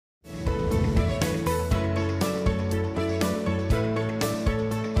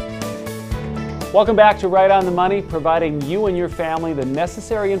Welcome back to Right on the Money, providing you and your family the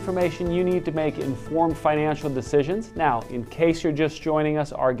necessary information you need to make informed financial decisions. Now, in case you're just joining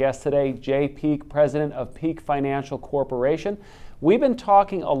us, our guest today, Jay Peak, president of Peak Financial Corporation. We've been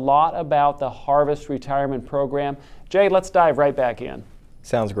talking a lot about the Harvest Retirement Program. Jay, let's dive right back in.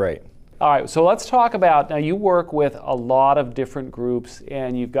 Sounds great. All right, so let's talk about, now you work with a lot of different groups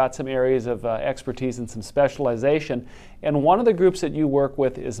and you've got some areas of expertise and some specialization. And one of the groups that you work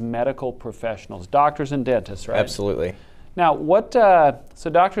with is medical professionals, doctors and dentists, right? Absolutely. Now, so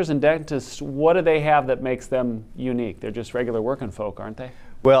doctors and dentists, what do they have that makes them unique? They're just regular working folk, aren't they?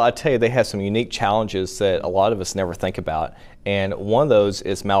 Well, I tell you, they have some unique challenges that a lot of us never think about. And one of those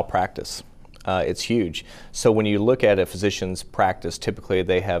is malpractice. It's huge. So when you look at a physician's practice, typically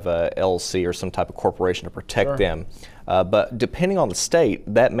they have a LLC or some type of corporation to protect them. But depending on the state,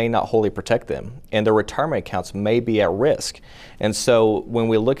 that may not wholly protect them. And their retirement accounts may be at risk. And so when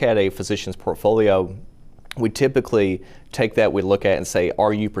we look at a physician's portfolio, we typically take that, we look at and say,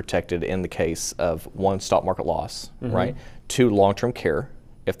 are you protected in the case of one, stock market loss, right? Two, long-term care,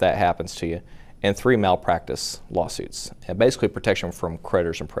 if that happens to you. And three, malpractice lawsuits, and basically protection from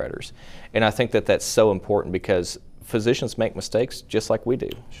creditors and predators. And I think that that's so important because physicians make mistakes just like we do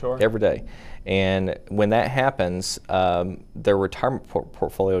every day. And when that happens, their retirement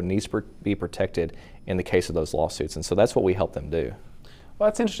portfolio needs to be protected in the case of those lawsuits. And so that's what we help them do. Well,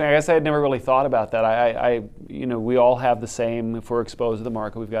 that's interesting. I guess I had never really thought about that. We all have the same, if we're exposed to the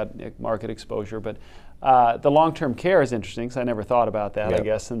market, we've got market exposure, but the long-term care is interesting because I never thought about that, I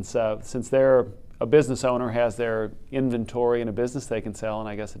guess, since they're a business owner has their inventory in a business they can sell, and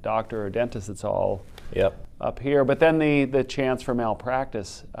I guess a doctor or a dentist, it's all up here. But then the chance for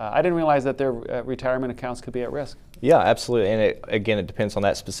malpractice, I didn't realize that their retirement accounts could be at risk. Yeah, absolutely. And again, it depends on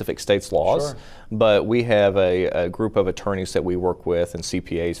that specific state's laws. But we have a group of attorneys that we work with and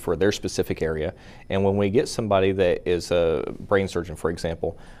CPAs for their specific area. And when we get somebody that is a brain surgeon, for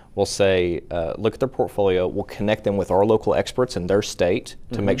example, we'll say, look at their portfolio, we'll connect them with our local experts in their state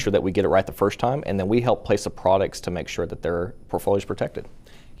to make sure that we get it right the first time, and then we help place the products to make sure that their portfolio is protected.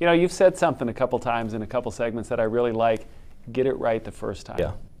 You know, you've said something a couple times in a couple segments that I really like, get it right the first time.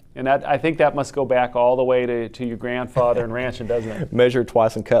 Yeah. And I think that must go back all the way to your grandfather and ranching, doesn't it? Measure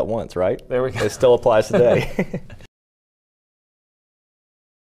twice and cut once, right? There we go. It still applies today.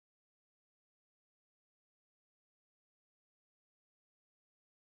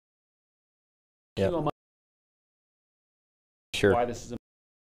 Sure. Why this is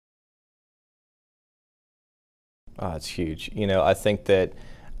it's huge. You know, I think that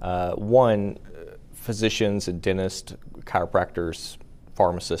one, physicians and dentists, chiropractors,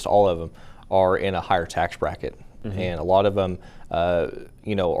 pharmacists, all of them are in a higher tax bracket. And a lot of them,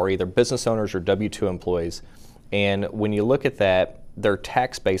 are either business owners or W-2 employees. And when you look at that, their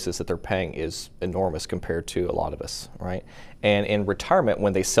tax basis that they're paying is enormous compared to a lot of us, right? And in retirement,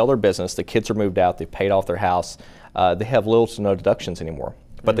 when they sell their business, the kids are moved out, they've paid off their house, they have little to no deductions anymore.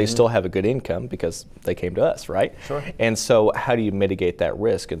 But they still have a good income because they came to us, right? And so how do you mitigate that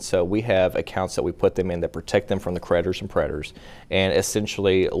risk? And so we have accounts that we put them in that protect them from the creditors and predators and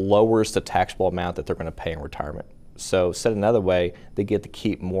essentially lowers the taxable amount that they're going to pay in retirement. So said another way, they get to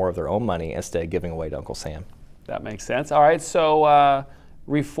keep more of their own money instead of giving away to Uncle Sam. That makes sense. All right, so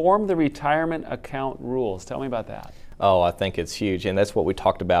reform the retirement account rules. Tell me about that. Oh, I think it's huge, and that's what we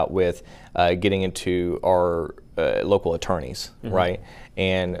talked about with getting into our local attorneys, right?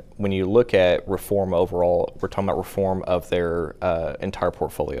 And when you look at reform overall, we're talking about reform of their entire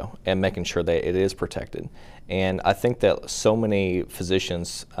portfolio and making sure that it is protected. And I think that so many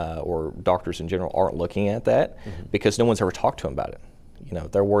physicians or doctors in general aren't looking at that because no one's ever talked to them about it. You know,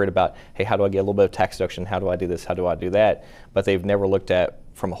 they're worried about, hey, how do I get a little bit of tax deduction? How do I do this? How do I do that? But they've never looked at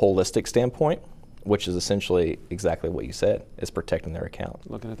from a holistic standpoint, which is essentially exactly what you said, is protecting their account.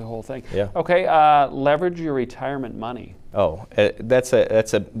 Looking at the whole thing. Yeah. Okay, leverage your retirement money. Oh, that's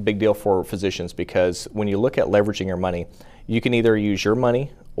a big deal for physicians because when you look at leveraging your money, you can either use your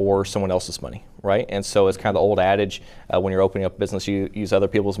money or someone else's money, right? And so it's kind of the old adage, when you're opening up a business, you use other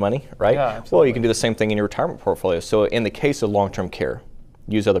people's money, right? Yeah, absolutely. Well, you can do the same thing in your retirement portfolio. So in the case of long-term care,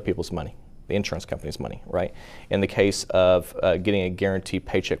 use other people's money, the insurance company's money, right? In the case of getting a guaranteed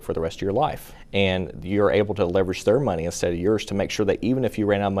paycheck for the rest of your life, and you're able to leverage their money instead of yours to make sure that even if you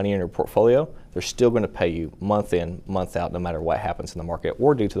ran out of money in your portfolio, they're still going to pay you month in, month out, no matter what happens in the market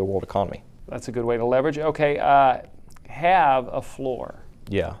or due to the world economy. That's a good way to leverage. Okay, have a floor.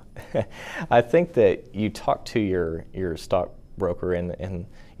 Yeah, I think that you talk to your stockbroker and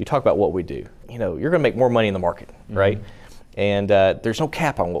you talk about what we do. You know, you're going to make more money in the market, right? And there's no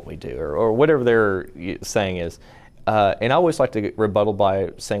cap on what we do, or whatever they're saying is. And I always like to get rebuttal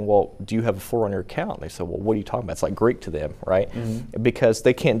by saying, well, do you have a 4 on your account? And they say, well, what are you talking about? It's like Greek to them, right? Because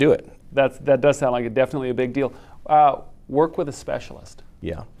they can't do it. That does sound like definitely a big deal. Work with a specialist.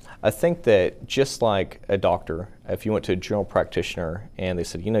 Yeah. I think that just like a doctor, if you went to a general practitioner and they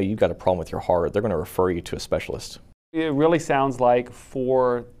said, you've got a problem with your heart, they're going to refer you to a specialist. It really sounds like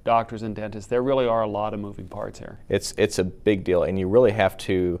for doctors and dentists, there really are a lot of moving parts here. It's a big deal, and you really have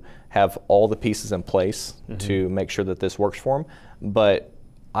to have all the pieces in place to make sure that this works for them. But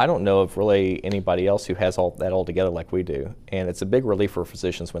I don't know of really anybody else who has all that all together like we do. And it's a big relief for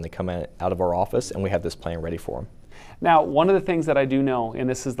physicians when they come out of our office and we have this plan ready for them. Now, one of the things that I do know, and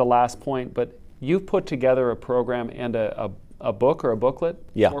this is the last point, but you've put together a program and a book or a booklet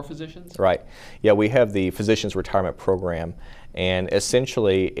for physicians? Right. Yeah, we have the Physicians Retirement Program, and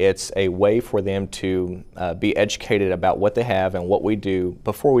essentially it's a way for them to be educated about what they have and what we do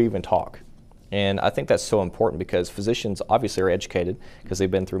before we even talk. And I think that's so important because physicians obviously are educated because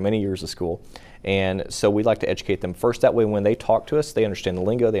they've been through many years of school. And so we like to educate them first. That way when they talk to us, they understand the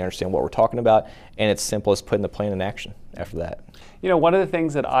lingo, they understand what we're talking about, and it's simple as putting the plan in action after that. One of the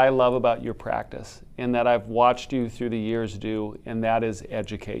things that I love about your practice and that I've watched you through the years do, and that is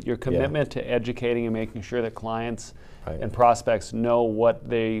educate. Your commitment to educating and making sure that clients and prospects know what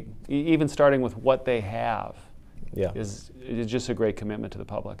they, even starting with what they have, is just a great commitment to the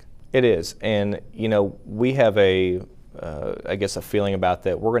public. It is, and we have I guess a feeling about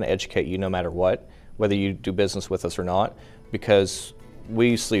that. We're going to educate you no matter what, whether you do business with us or not, because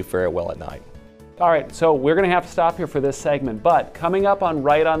we sleep very well at night. All right, so we're going to have to stop here for this segment, but coming up on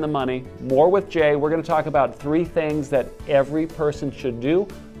Right on the Money, more with Jay, we're going to talk about 3 things that every person should do.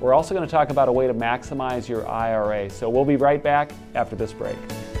 We're also going to talk about a way to maximize your IRA. So we'll be right back after this break.